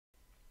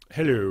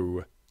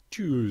Hello.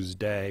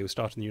 Tuesday, we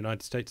start in the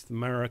United States of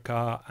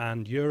America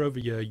and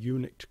year-over-year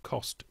unit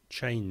cost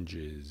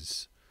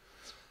changes.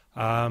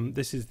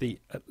 This is the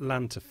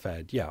Atlanta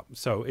Fed. Yeah,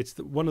 so it's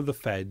one of the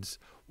Feds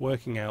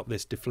working out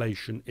this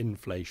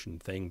deflation-inflation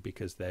thing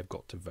because they've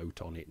got to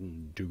vote on it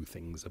and do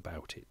things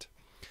about it.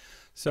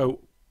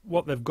 So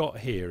what they've got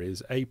here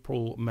is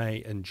April,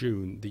 May and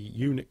June, the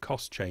unit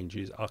cost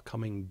changes are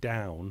coming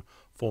down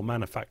for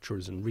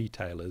manufacturers and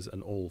retailers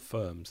and all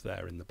firms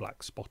there in the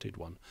black spotted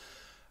one.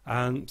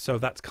 And so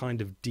that's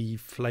kind of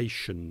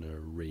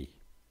deflationary.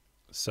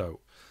 So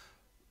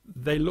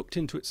they looked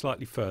into it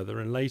slightly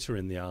further, and later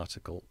in the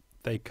article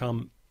they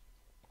come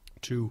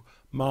to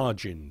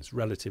margins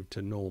relative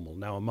to normal.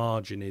 Now a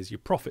margin is your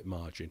profit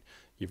margin.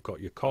 You've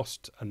got your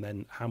cost and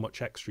then how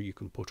much extra you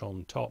can put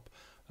on top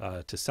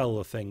to sell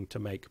the thing to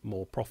make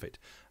more profit.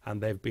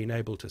 And they've been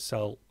able to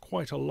sell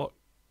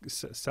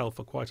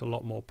for quite a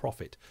lot more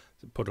profit,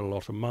 put a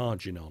lot of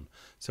margin on.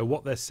 So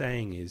what they're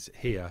saying is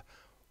here,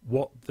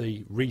 what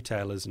the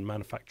retailers and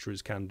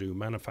manufacturers can do,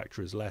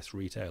 manufacturers less,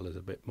 retailers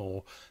a bit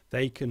more,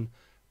 they can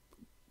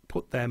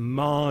put their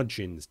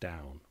margins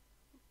down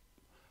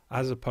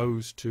as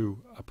opposed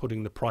to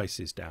putting the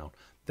prices down.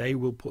 They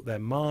will put their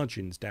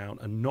margins down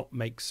and not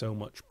make so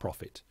much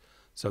profit.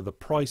 So the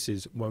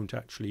prices won't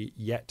actually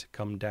yet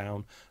come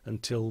down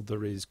until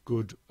there is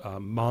good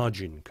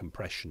margin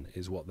compression,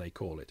 is what they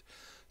call it.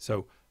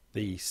 So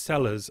the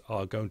sellers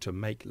are going to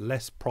make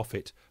less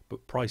profit,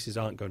 but prices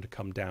aren't going to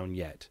come down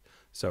yet.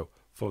 So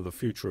for the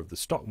future of the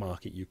stock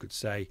market, you could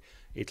say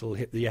it'll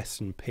hit the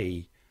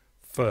S&P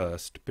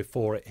first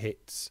before it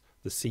hits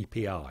the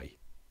CPI.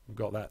 We've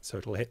got that. So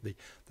it'll hit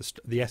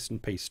the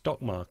S&P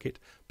stock market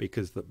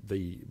because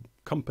the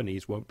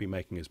companies won't be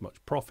making as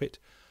much profit.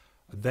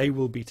 They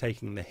will be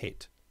taking the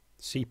hit.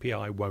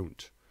 CPI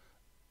won't,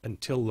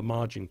 until the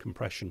margin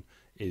compression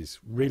is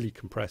really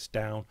compressed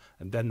down,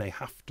 and then they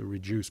have to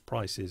reduce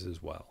prices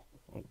as well.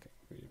 Okay.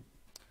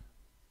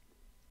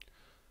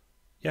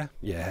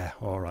 Yeah,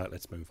 all right,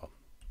 let's move on.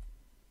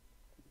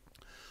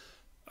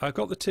 I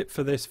got the tip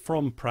for this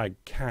from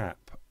PragCap,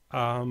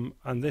 and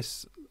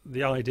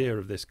the idea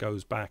of this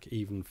goes back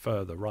even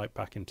further, right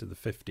back into the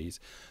 50s.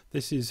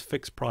 This is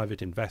fixed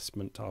private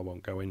investment. I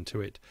won't go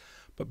into it,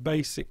 but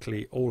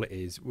basically all it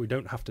is, we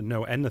don't have to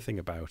know anything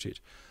about it,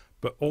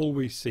 but all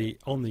we see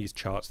on these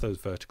charts, those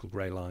vertical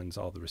grey lines,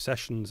 are the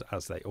recessions,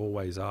 as they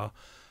always are,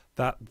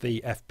 that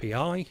the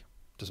FPI,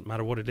 doesn't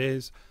matter what it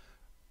is,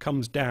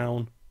 comes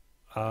down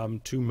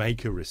to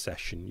make a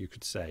recession, you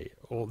could say,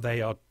 or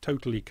they are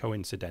totally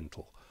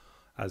coincidental,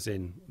 as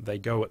in they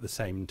go at the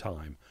same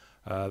time.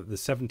 The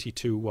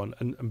 72 one,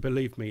 and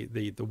believe me,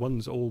 the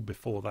ones all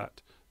before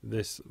that,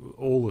 this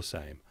all the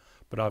same,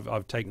 but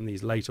I've taken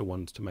these later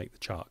ones to make the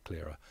chart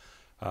clearer.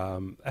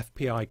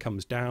 FPI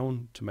comes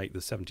down to make the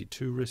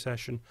 72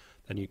 recession,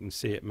 then you can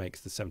see it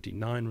makes the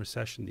 79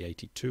 recession, the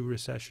 82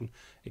 recession,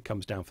 it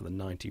comes down for the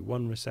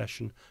 91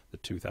 recession, the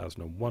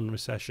 2001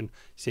 recession.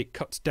 See, it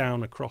cuts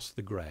down across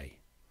the grey.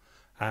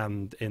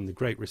 And in the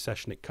Great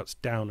Recession, it cuts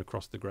down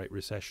across the Great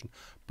Recession,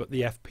 but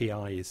the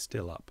FPI is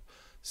still up.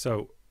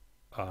 So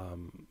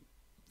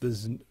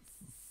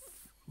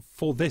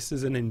for this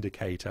as an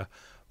indicator,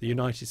 the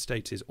United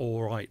States is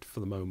all right for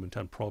the moment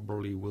and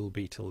probably will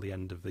be till the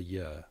end of the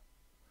year.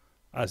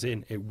 As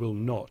in, it will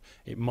not.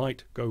 It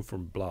might go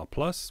from blah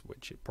plus,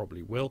 which it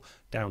probably will,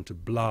 down to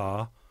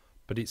blah,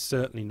 but it's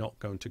certainly not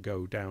going to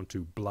go down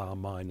to blah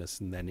minus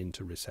and then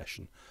into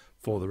recession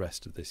for the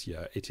rest of this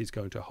year. It is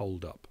going to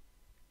hold up.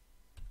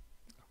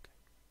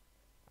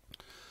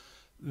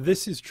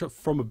 This is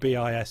from a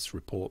BIS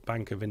report,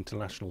 Bank of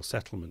International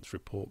Settlements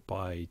report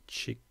by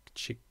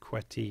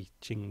Chinchetti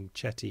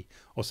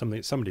or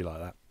somebody like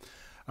that,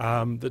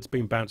 that's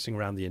been bouncing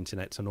around the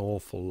internet an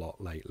awful lot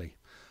lately.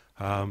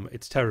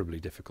 It's terribly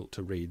difficult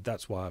to read.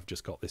 That's why I've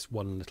just got this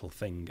one little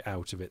thing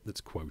out of it that's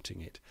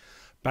quoting it.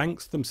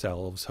 Banks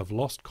themselves have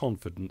lost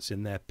confidence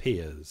in their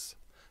peers,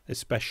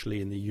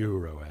 especially in the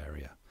euro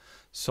area.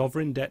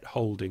 Sovereign debt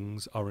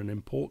holdings are an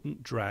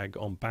important drag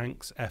on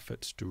banks'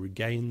 efforts to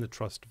regain the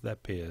trust of their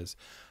peers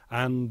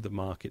and the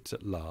markets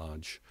at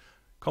large.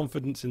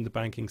 Confidence in the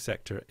banking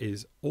sector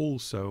is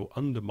also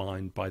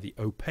undermined by the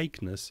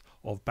opaqueness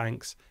of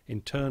banks'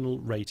 internal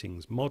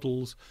ratings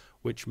models,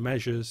 which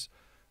measures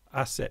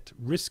asset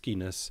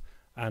riskiness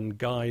and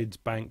guides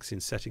banks in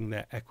setting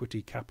their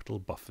equity capital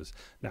buffers.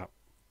 Now,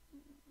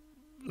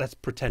 let's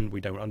pretend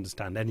we don't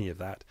understand any of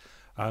that,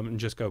 and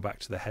just go back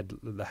to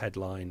the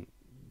headline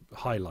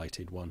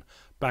highlighted one.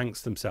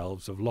 Banks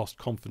themselves have lost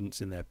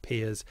confidence in their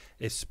peers,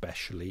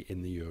 especially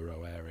in the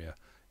euro area.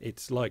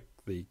 It's like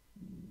the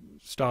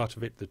start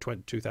of it, the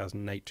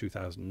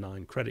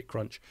 2008-2009 credit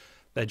crunch.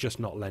 They're just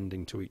not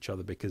lending to each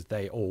other because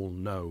they all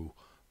know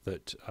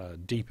that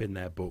deep in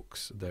their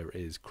books there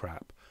is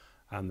crap,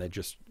 and they're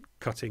just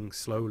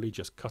slowly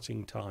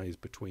cutting ties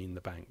between the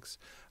banks.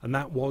 And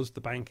that was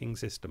the banking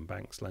system,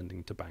 banks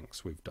lending to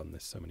banks. We've done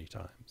this so many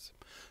times.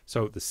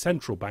 So the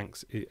central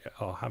banks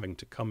are having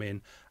to come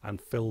in and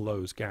fill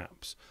those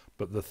gaps.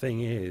 But the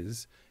thing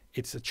is,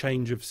 it's a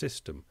change of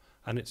system.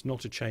 and it's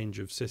not a change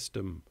of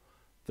system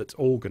that's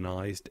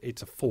organised,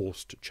 it's a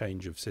forced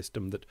change of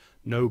system that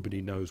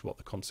nobody knows what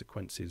the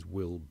consequences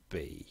will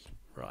be.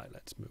 Right,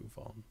 let's move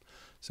on.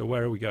 So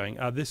where are we going?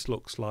 This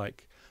looks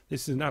like,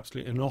 this is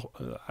actually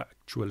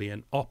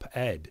an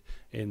op-ed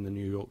in the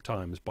New York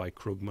Times by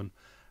Krugman,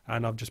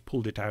 and I've just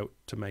pulled it out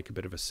to make a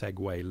bit of a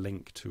segue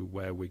link to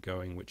where we're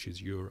going, which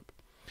is Europe.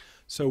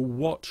 So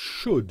what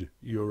should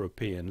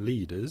European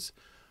leaders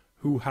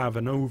who have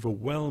an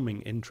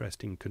overwhelming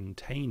interest in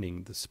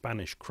containing the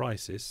Spanish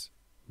crisis,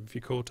 have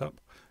you caught up?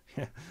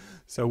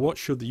 So what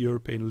should the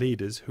European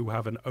leaders who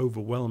have an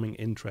overwhelming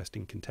interest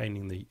in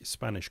containing the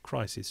Spanish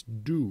crisis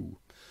do?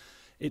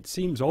 It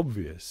seems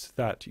obvious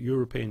that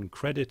European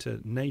creditor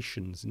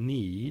nations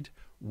need,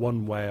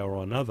 one way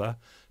or another,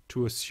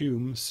 to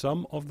assume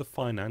some of the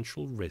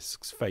financial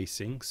risks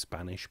facing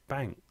Spanish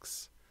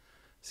banks.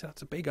 So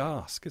that's a big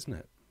ask, isn't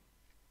it?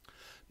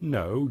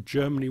 No,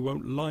 Germany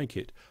won't like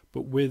it,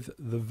 but with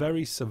the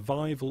very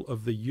survival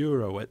of the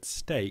euro at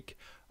stake,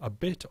 a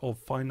bit of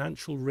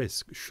financial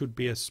risk should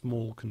be a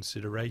small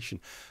consideration.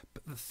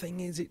 But the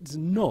thing is, it's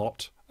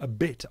not a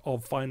bit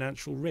of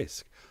financial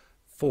risk.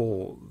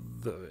 For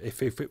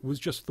if it was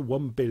just the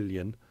 1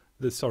 billion,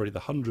 the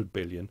 100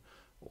 billion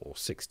or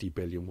 60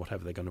 billion,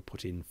 whatever they're going to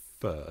put in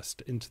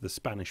first into the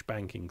Spanish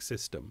banking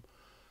system,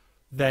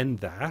 then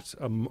that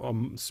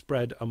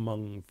spread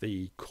among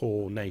the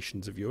core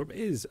nations of Europe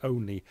is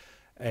only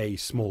a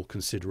small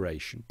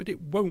consideration. But it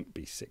won't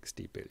be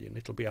 60 billion.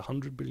 It'll be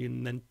 100 billion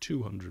and then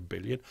 200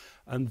 billion,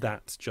 and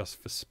that's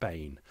just for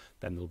Spain.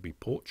 Then there'll be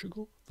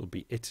Portugal, there'll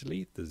be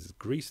Italy, there's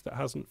Greece that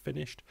hasn't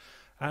finished.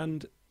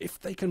 And if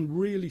they can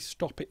really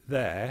stop it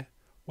there,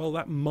 well,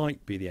 that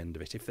might be the end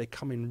of it. If they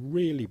come in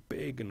really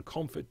big and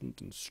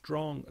confident and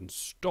strong and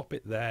stop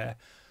it there,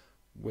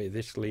 with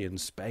Italy and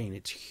Spain,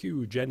 it's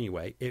huge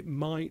anyway, it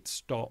might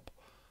stop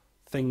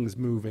things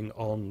moving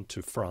on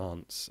to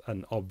France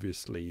and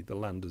obviously the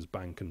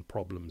Landesbank and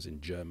problems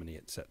in Germany,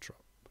 etc.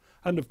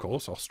 And of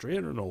course Austria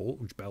and all,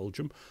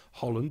 Belgium,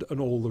 Holland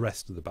and all the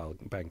rest of the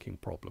banking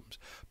problems.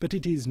 But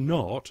it is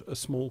not a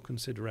small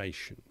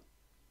consideration.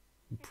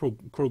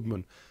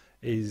 Krugman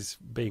is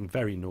being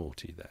very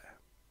naughty there.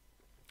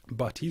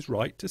 But he's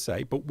right to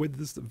say, but with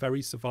the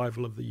very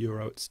survival of the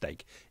euro at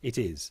stake, it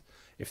is.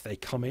 If they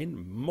come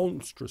in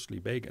monstrously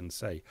big and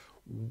say,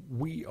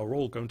 we are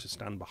all going to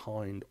stand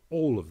behind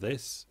all of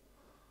this,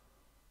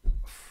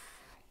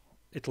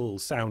 it'll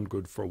sound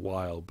good for a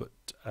while, but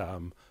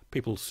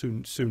people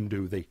soon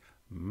do the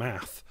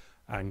math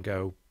and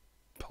go,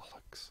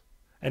 bollocks.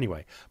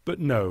 Anyway, but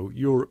no,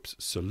 Europe's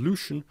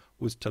solution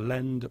was to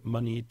lend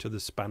money to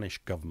the Spanish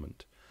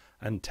government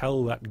and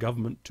tell that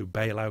government to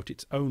bail out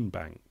its own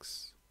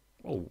banks.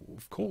 Well,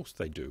 of course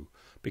they do,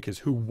 because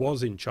who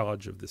was in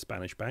charge of the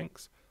Spanish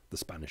banks? The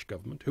Spanish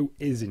government. Who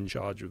is in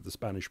charge of the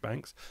Spanish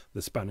banks?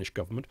 The Spanish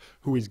government.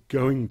 Who is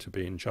going to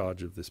be in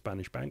charge of the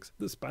Spanish banks?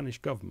 The Spanish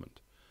government.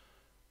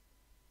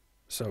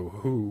 So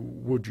who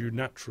would you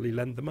naturally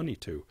lend the money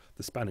to?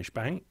 The Spanish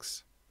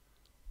banks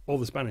or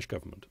the Spanish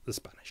government? The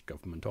Spanish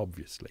government,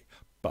 obviously.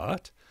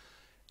 But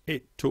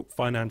it took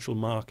financial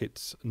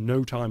markets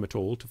no time at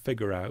all to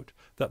figure out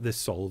that this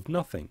solved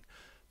nothing,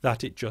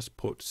 that it just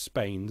put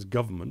Spain's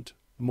government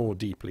more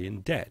deeply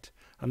in debt,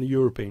 and the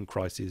European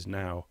crisis is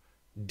now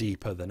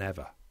deeper than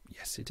ever.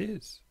 Yes, it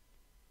is.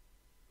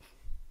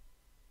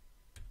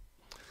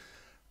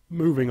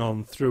 Moving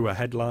on through a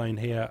headline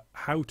here,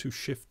 how to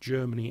shift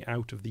Germany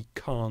out of the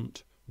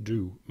can't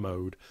do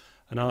mode.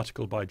 An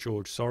article by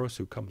George Soros,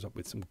 who comes up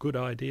with some good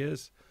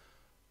ideas,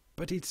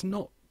 but it's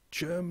not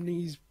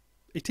Germany's,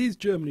 it is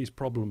Germany's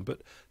problem,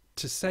 but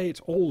to say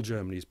it's all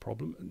Germany's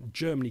problem,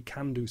 Germany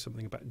can do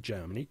something about,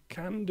 Germany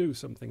can do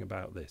something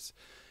about this.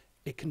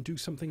 It can do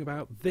something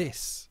about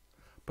this,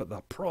 but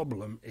the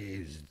problem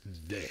is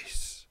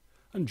this,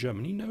 and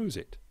Germany knows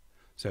it.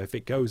 So if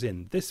it goes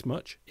in this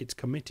much, it's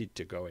committed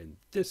to go in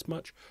this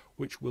much,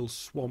 which will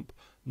swamp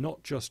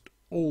not just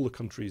all the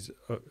countries,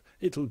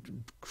 it'll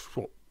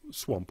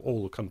swamp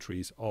all the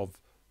countries of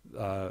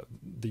the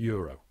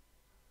euro,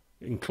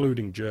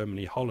 including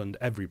Germany, Holland,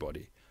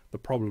 everybody. The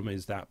problem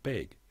is that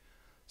big.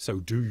 So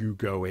do you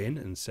go in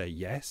and say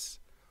yes,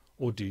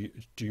 or do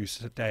you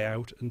stay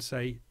out and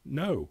say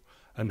no,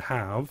 and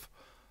have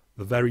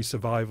the very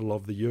survival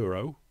of the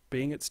euro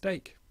being at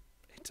stake?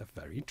 It's a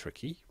very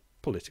tricky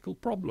political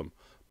problem,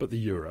 but the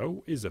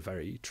euro is a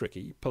very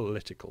tricky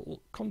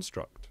political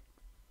construct.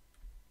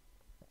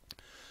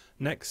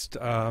 Next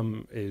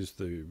is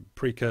the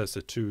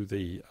precursor to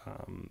the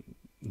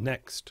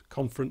next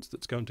conference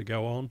that's going to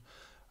go on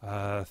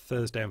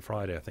Thursday and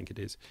Friday, I think it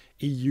is.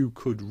 EU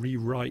could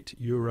rewrite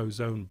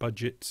Eurozone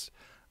budgets,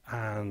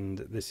 and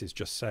this is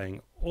just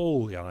saying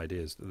all the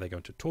ideas that they're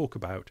going to talk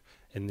about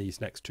in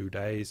these next 2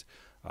 days.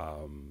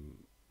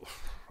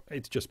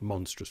 It's just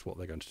monstrous what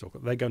they're going to talk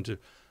about. They're going to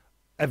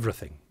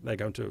everything. They're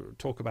going to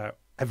talk about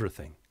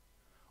everything.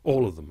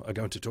 All of them are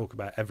going to talk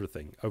about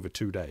everything over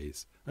 2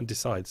 days and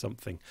decide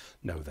something.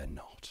 No, they're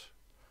not.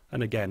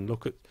 And again,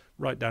 look at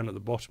right down at the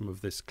bottom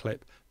of this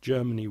clip,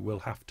 Germany will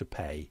have to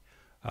pay.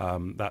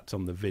 That's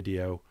on the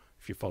video.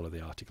 If you follow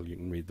the article, you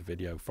can read the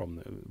video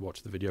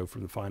watch the video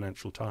from the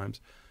Financial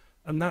Times.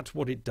 And that's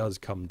what it does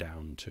come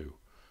down to.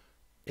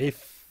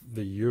 If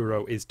the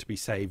euro is to be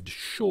saved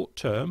short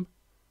term,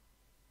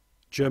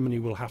 Germany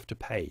will have to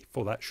pay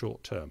for that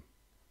short term.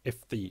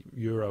 If the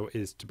euro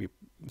is to be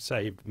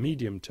saved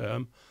medium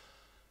term,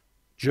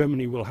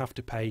 Germany will have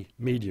to pay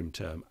medium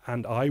term.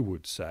 And I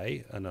would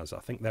say, and as I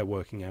think they're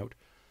working out,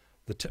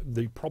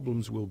 the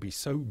problems will be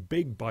so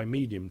big by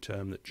medium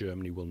term that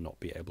Germany will not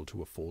be able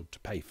to afford to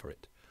pay for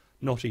it.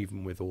 Not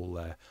even with all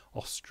their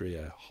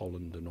Austria,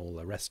 Holland and all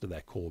the rest of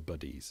their core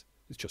buddies.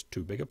 It's just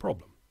too big a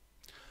problem.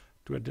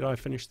 Did I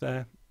finish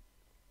there?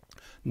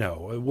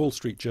 No, a Wall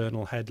Street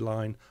Journal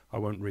headline. I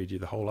won't read you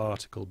the whole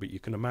article, but you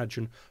can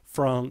imagine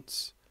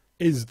France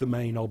is the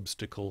main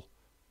obstacle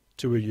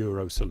to a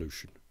euro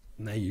solution.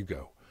 And there you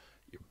go.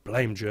 You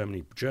blame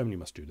Germany. Germany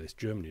must do this.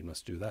 Germany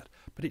must do that.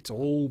 But it's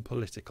all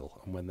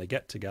political. And when they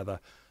get together,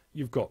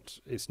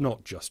 it's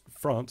not just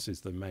France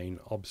is the main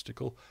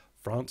obstacle.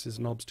 France is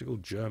an obstacle,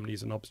 Germany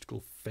is an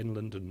obstacle,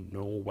 Finland and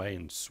Norway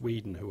and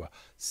Sweden, who are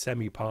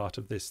semi-part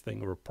of this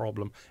thing, are a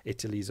problem.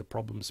 Italy's a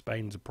problem,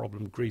 Spain's a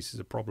problem, Greece is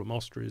a problem,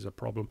 Austria is a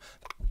problem.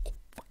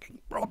 Fucking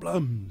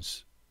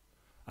problems!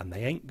 And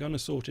they ain't going to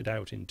sort it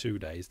out in 2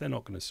 days. They're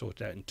not going to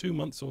sort it out in 2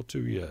 months or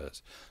 2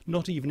 years.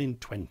 Not even in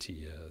 20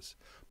 years.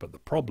 But the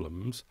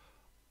problems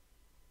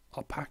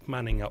are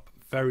Pac-Manning up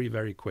very,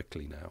 very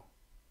quickly now.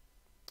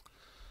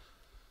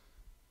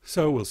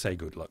 So we'll say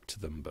good luck to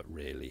them, but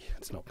really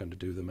it's not going to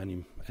do them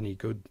any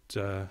good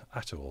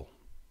at all.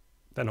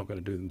 They're not going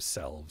to do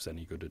themselves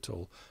any good at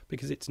all,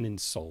 because it's an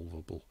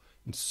insolvable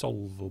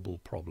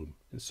problem.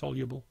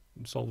 Insoluble,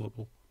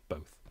 insolvable,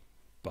 both.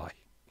 Bye.